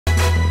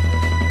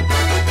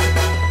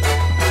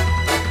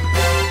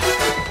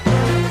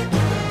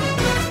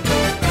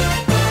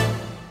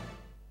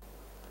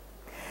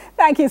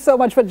Thank you so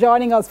much for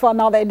joining us for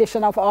another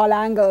edition of All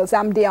Angles.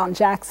 I'm Dion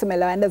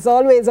Jackson-Miller, and as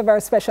always, a very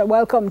special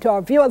welcome to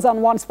our viewers on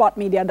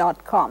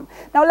onespotmedia.com.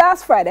 Now,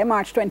 last Friday,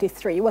 March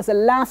 23, was the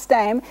last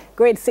time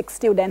grade 6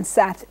 students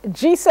sat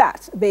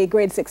GSAT, the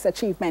grade 6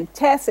 achievement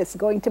test. Is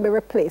going to be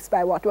replaced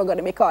by what we're going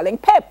to be calling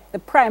PEP, the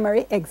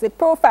primary exit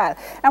profile.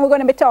 And we're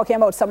going to be talking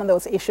about some of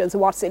those issues,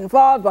 what's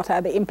involved, what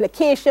are the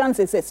implications,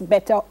 is this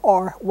better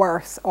or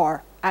worse,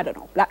 or I don't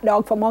know, black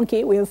dog for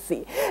monkey, we'll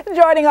see.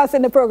 Joining us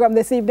in the program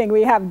this evening,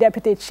 we have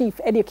Deputy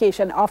Chief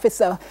Education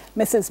Officer,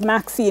 Mrs.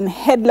 Maxine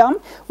Headlam.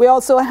 We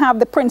also have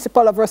the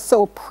Principal of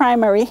Rousseau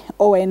Primary,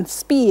 Owen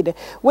Speed.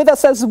 With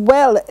us as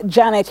well,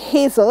 Janet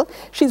Hazel.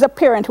 She's a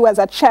parent who has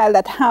a child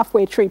at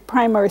Halfway Tree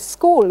Primary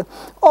School.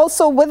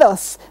 Also with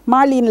us,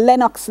 Marlene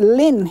Lennox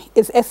Lynn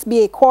is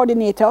SBA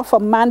Coordinator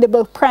for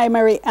Mandible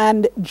Primary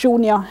and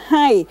Junior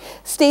High.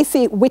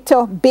 Stacey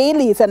Witter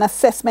Bailey is an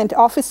Assessment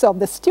Officer of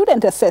the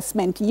Student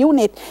Assessment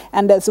Unit.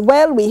 And as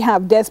well, we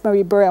have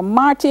Desmarie Brea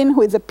Martin,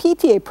 who is a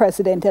PTA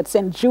president at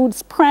St.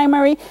 Jude's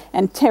Primary,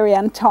 and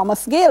Terry-Ann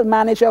Thomas Gale,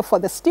 manager for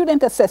the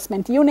Student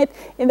Assessment Unit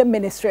in the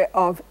Ministry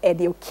of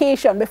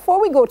Education.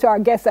 Before we go to our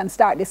guests and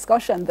start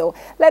discussion, though,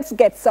 let's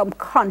get some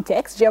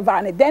context.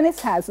 Giovanni Dennis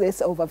has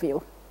this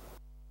overview.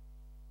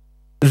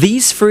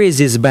 These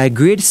phrases by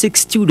grade 6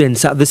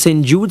 students at the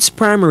St. Jude's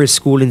Primary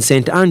School in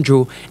St.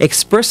 Andrew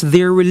expressed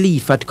their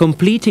relief at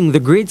completing the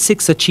grade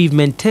 6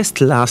 achievement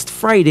test last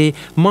Friday,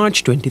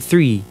 March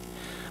 23.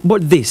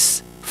 But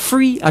this,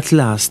 free at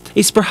last,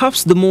 is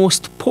perhaps the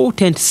most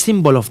potent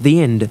symbol of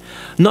the end,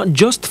 not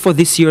just for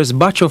this year's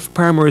batch of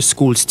primary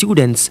school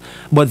students,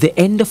 but the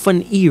end of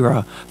an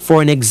era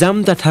for an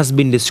exam that has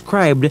been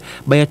described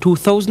by a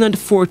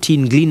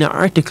 2014 Gleaner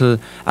article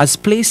as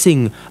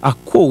placing a,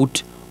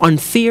 quote,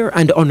 unfair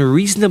and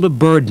unreasonable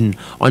burden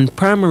on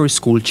primary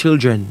school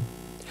children.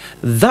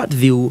 That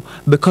view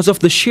because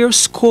of the sheer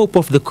scope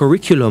of the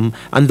curriculum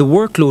and the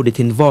workload it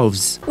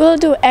involves. We'll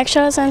do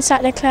extras on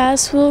Saturday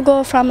class. We'll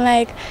go from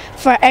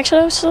for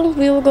extras,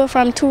 we will go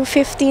from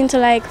 2:15 to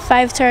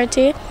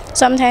 5:30,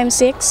 sometimes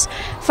 6.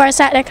 For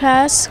Saturday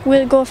class,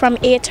 we'll go from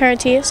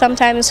 8:30,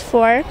 sometimes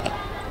 4.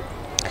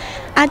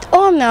 At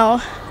home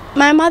now,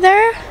 my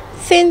mother,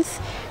 since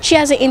she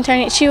has the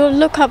internet, she will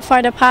look up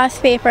for the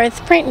past papers,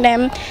 print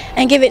them,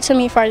 and give it to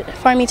me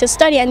for me to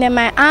study, and then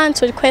my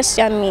aunt would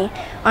question me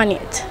on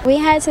it. We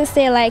had to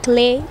stay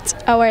late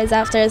hours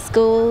after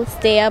school,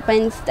 stay up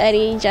and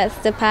study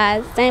just to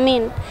pass. I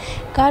mean,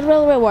 God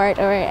will reward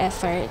our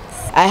efforts.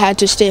 I had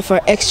to stay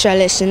for extra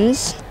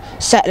lessons,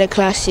 Saturday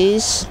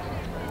classes,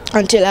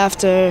 until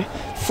after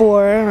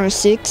 4 or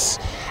 6,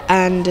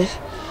 and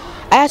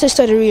I had to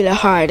study really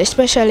hard,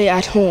 especially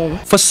at home.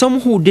 For some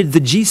who did the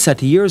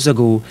GSAT years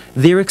ago,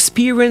 their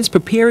experience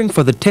preparing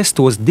for the test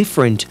was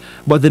different,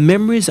 but the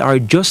memories are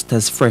just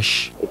as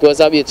fresh. It was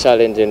a bit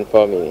challenging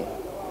for me,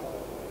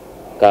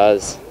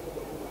 because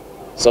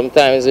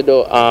sometimes with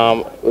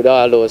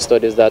all those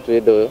studies that we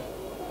do,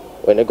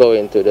 when you go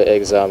into the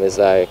exam, it's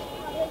like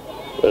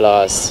we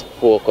lost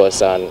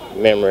focus and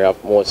memory of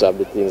most of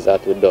the things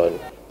that we've done.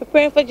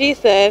 Preparing for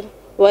GSAT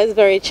was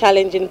very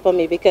challenging for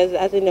me because,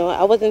 as you know,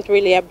 I wasn't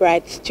really a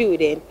bright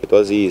student. It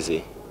was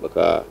easy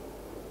because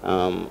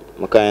I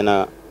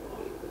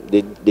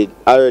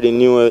already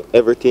knew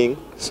everything,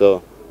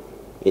 so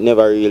it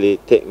never really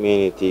took me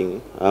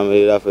anything. All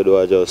I have to do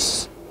is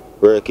just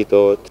work it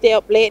out. Stay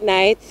up late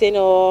nights,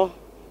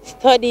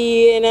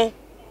 studying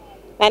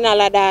and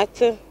all of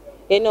that.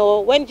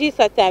 When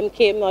GSAT time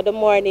came the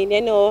morning,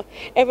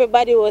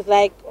 everybody was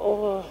like,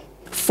 oh.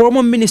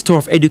 Former Minister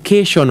of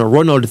Education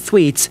Ronald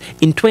Thwaites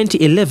in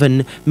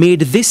 2011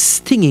 made this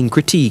stinging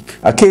critique.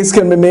 A case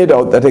can be made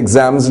out that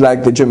exams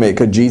like the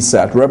Jamaica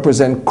GSAT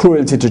represent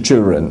cruelty to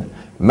children,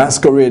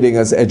 masquerading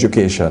as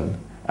education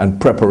and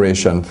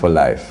preparation for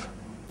life.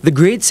 The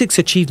grade 6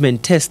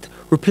 achievement test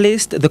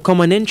replaced the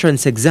Common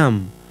Entrance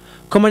exam.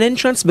 Common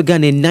Entrance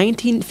began in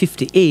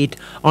 1958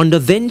 under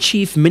then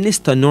Chief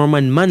Minister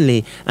Norman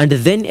Manley and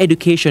then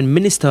Education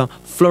Minister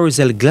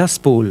Florizel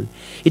Glaspole.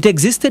 It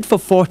existed for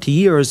 40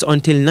 years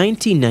until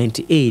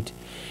 1998.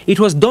 It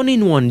was done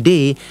in one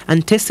day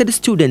and tested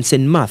students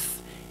in math,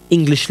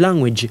 English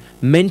language,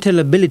 mental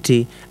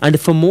ability, and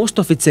for most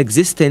of its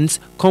existence,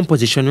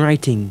 composition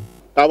writing.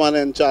 Common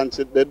Entrance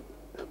it did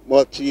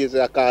much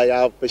easier because you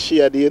have to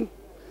shading.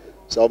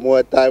 So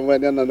more time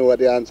when you don't know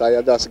the answer,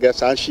 you just get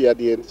some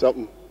shading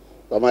something.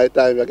 So my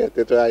time you get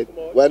it right.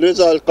 When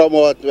results come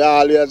out, we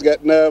always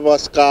get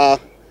nervous because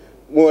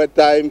more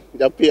time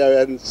your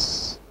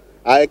parents,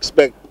 I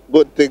expect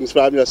good things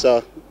from you,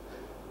 so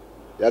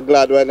you're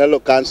glad when you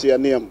look and see your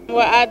name. We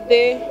had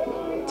the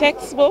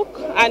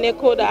textbook and you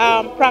could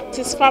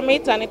practice from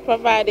it, and it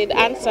provided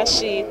answer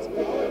sheet.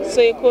 So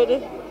you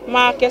could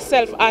mark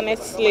yourself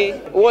honestly.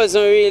 It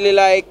wasn't really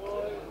like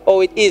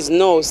how it is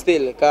now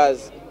still,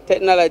 because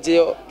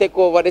technology take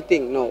over the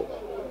thing now.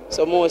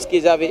 So most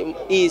kids have it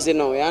easy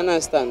now, you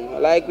understand?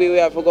 Like we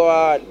have to go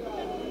hard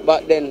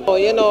back then.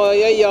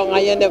 You're young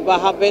and you never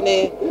have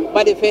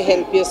anybody to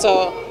help you,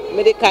 so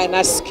me the kind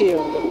of scared.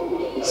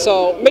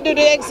 So me do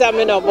the exam,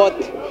 but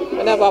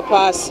I never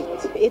pass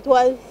it. It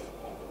was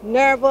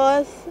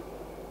nervous.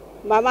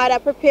 My mother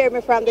prepared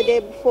me from the day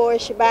before.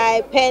 She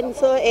buy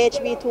pencil,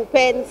 HB2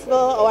 pencil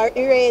or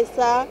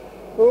eraser,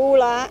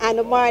 ruler, and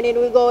the morning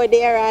we go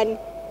there and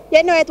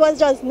you know, it was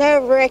just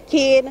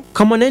nerve-wracking.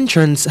 Common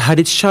entrance had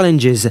its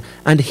challenges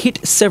and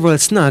hit several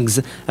snags,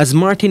 as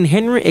Martin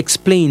Henry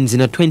explains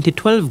in a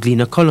 2012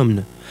 Gleaner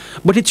column.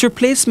 But its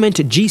replacement,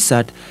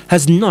 GSAT,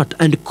 has not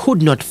and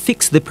could not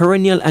fix the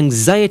perennial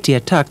anxiety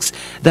attacks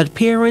that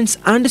parents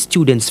and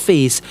students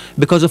face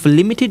because of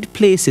limited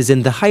places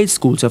in the high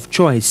schools of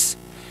choice.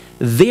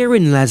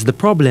 Therein lies the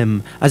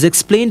problem, as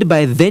explained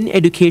by then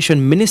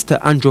Education Minister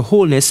Andrew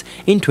Holness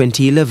in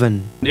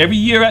 2011. Every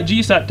year at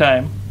GSAT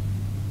time,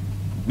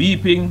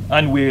 weeping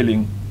and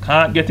wailing,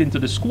 can't get into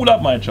the school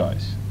of my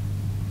choice.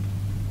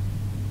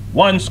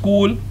 One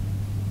school,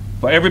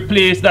 for every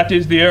place that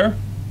is there,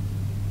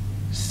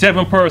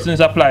 7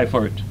 persons apply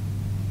for it.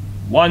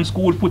 One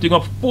school putting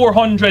up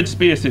 400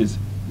 spaces,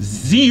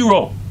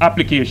 0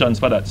 applications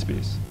for that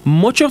space.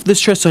 Much of the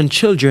stress on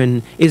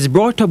children is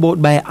brought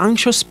about by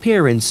anxious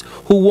parents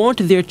who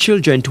want their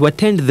children to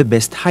attend the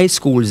best high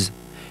schools.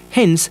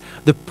 Hence,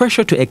 the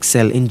pressure to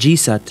excel in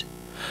GSAT.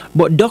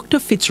 But Dr.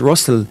 Fitz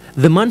Russell,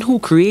 the man who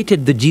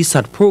created the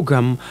GSAT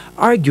program,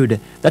 argued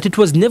that it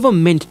was never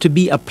meant to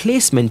be a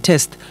placement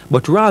test,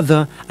 but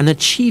rather an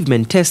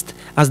achievement test,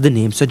 as the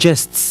name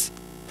suggests.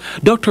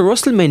 Dr.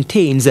 Russell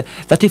maintains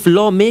that if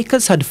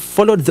lawmakers had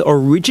followed the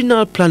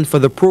original plan for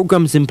the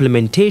program's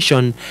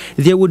implementation,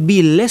 there would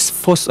be less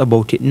fuss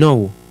about it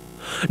now.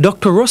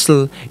 Dr.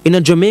 Russell, in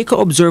a Jamaica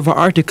Observer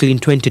article in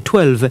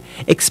 2012,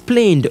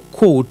 explained,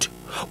 quote,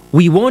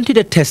 "We wanted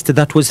a test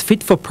that was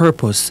fit for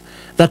purpose,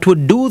 that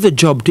would do the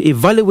job to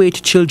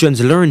evaluate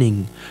children's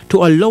learning,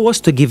 to allow us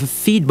to give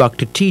feedback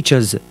to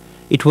teachers.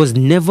 It was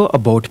never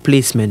about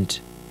placement."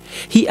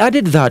 He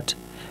added that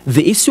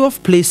the issue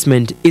of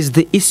placement is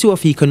the issue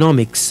of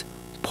economics,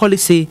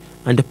 policy,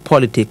 and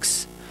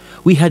politics.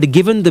 We had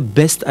given the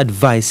best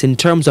advice in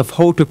terms of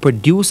how to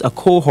produce a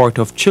cohort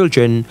of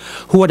children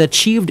who had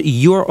achieved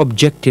your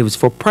objectives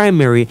for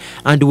primary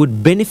and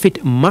would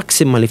benefit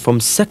maximally from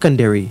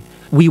secondary.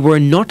 We were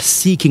not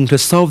seeking to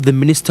solve the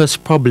minister's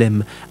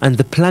problem and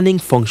the planning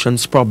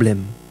function's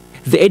problem.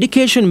 The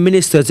education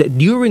ministers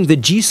during the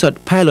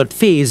GSAT pilot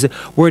phase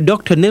were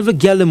Dr. Neville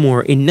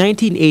Gallimore in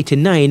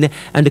 1989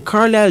 and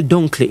Carlisle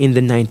Dunkley in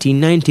the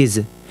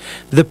 1990s.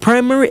 The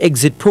primary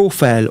exit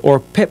profile,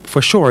 or PEP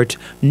for short,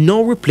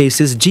 now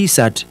replaces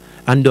GSAT,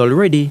 and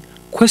already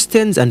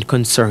questions and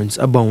concerns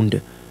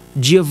abound.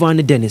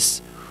 Giovanni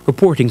Dennis,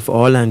 reporting for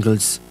All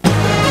Angles.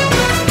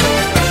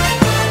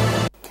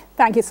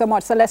 Thank you so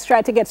much. So let's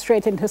try to get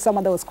straight into some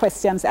of those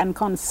questions and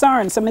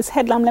concerns. So Ms.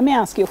 Headlam, let me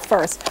ask you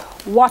first,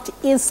 what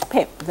is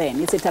PEP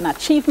then? Is it an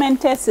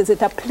achievement test? Is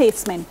it a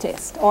placement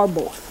test, or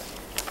both?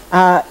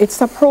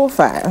 It's a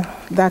profile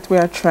that we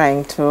are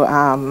trying to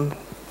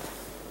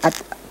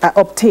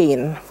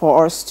obtain for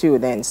our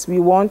students. We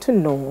want to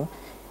know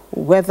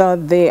whether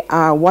they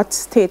are, what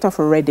state of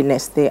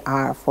readiness they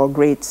are for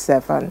grade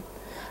 7.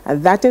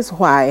 And that is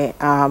why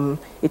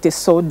it is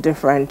so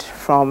different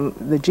from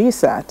the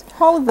GSAT.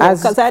 How though?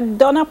 Because I'd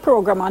done a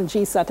program on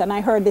GSAT and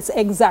I heard this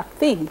exact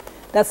thing.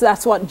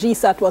 That's what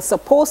GSAT was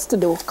supposed to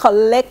do,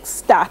 collect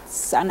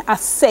stats and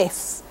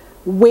assess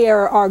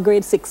where our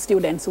grade 6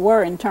 students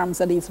were in terms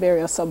of these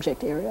various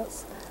subject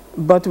areas.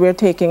 But we're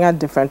taking a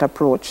different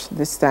approach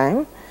this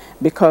time,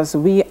 because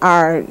we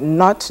are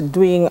not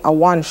doing a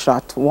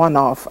one-shot,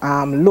 one-off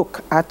look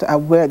at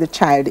where the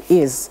child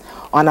is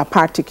on a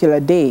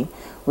particular day.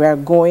 We're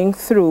going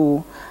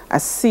through a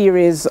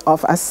series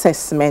of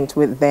assessment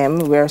with them.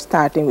 We're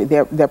starting with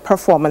their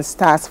performance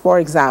task, for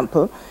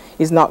example,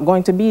 is not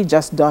going to be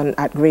just done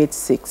at grade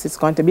 6. It's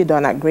going to be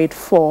done at grade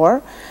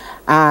 4,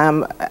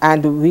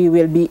 and we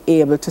will be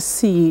able to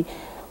see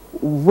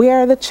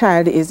where the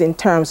child is in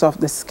terms of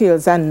the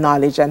skills and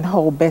knowledge and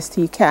how best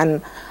he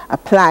can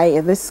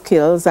apply the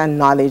skills and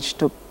knowledge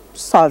to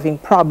solving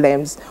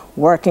problems,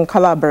 working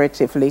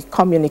collaboratively,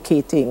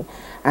 communicating,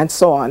 and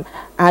so on.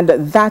 And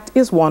that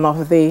is one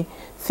of the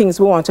things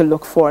we want to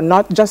look for,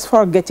 not just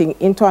for getting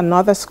into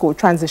another school,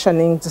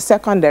 transitioning to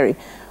secondary,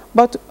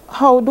 but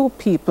how do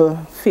people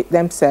fit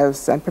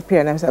themselves and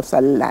prepare themselves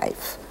for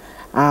life?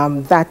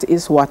 That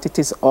is what it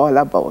is all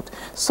about.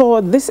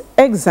 So this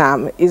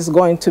exam is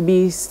going to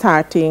be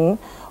starting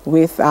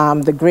with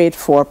the grade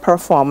 4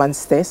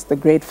 performance test, the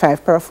grade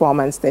 5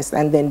 performance test,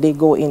 and then they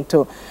go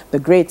into the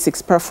grade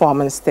 6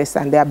 performance test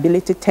and the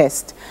ability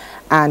test,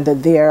 and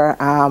their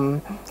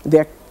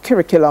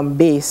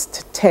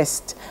curriculum-based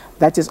test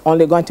that is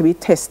only going to be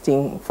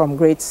testing from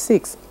grade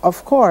 6.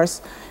 Of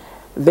course,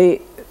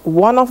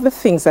 one of the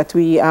things that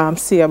we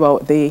see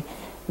about the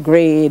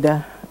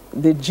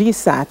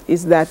GSAT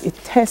is that it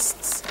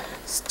tests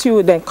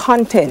student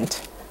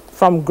content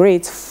from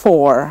grade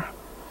 4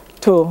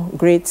 to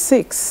grade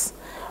 6.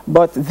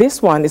 But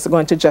this one is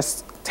going to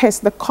just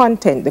test the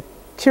content, the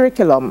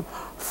curriculum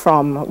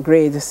from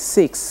grade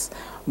 6.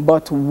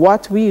 But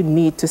what we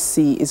need to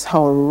see is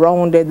how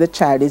rounded the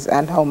child is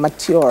and how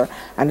mature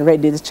and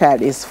ready the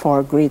child is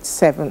for grade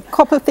 7.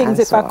 Couple things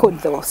if I could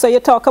though. So you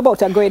talk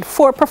about a grade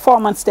 4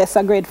 performance test,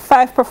 a grade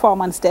 5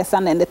 performance test,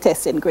 and then the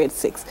test in grade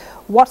 6.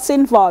 What's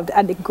involved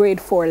at the grade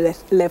 4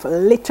 level,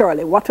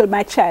 literally? What will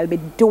my child be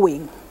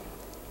doing?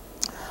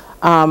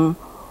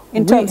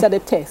 In terms of the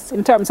test,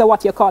 in terms of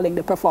what you're calling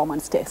the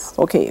performance test.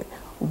 Okay,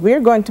 we're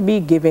going to be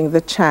giving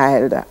the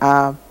child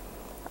a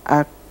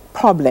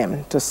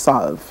problem to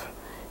solve.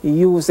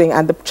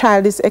 And the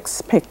child is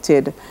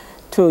expected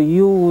to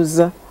use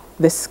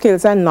the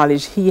skills and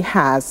knowledge he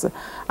has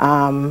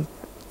to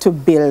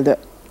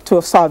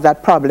solve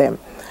that problem.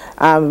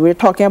 We're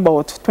talking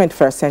about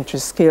 21st century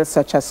skills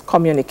such as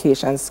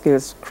communication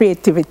skills,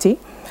 creativity,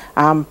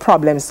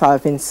 problem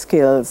solving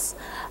skills,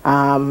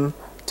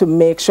 to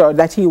make sure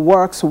that he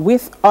works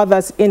with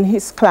others in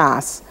his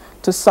class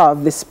to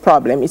solve this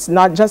problem. It's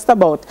not just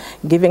about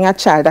giving a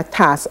child a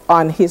task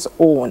on his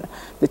own.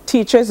 The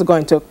teacher is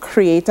going to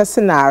create a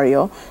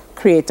scenario,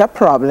 create a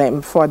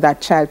problem for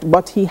that child,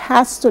 but he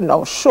has to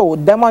now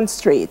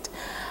demonstrate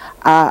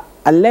a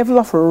level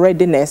of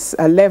readiness,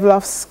 a level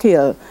of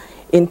skill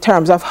in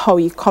terms of how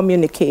he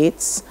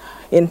communicates,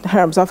 in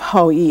terms of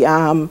how he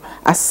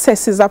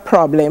assesses a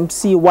problem,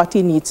 see what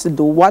he needs to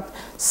do, what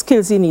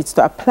skills he needs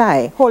to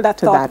apply. Hold that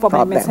to thought that for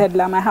problem. me, Ms.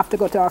 Headlam. I have to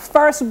go to our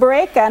first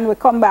break, and we'll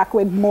come back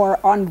with more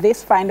on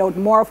this, find out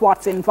more of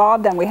what's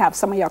involved, and we have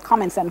some of your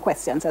comments and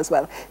questions as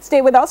well.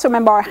 Stay with us.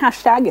 Remember, our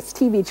hashtag is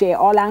TVJ.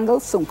 All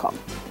angles soon come.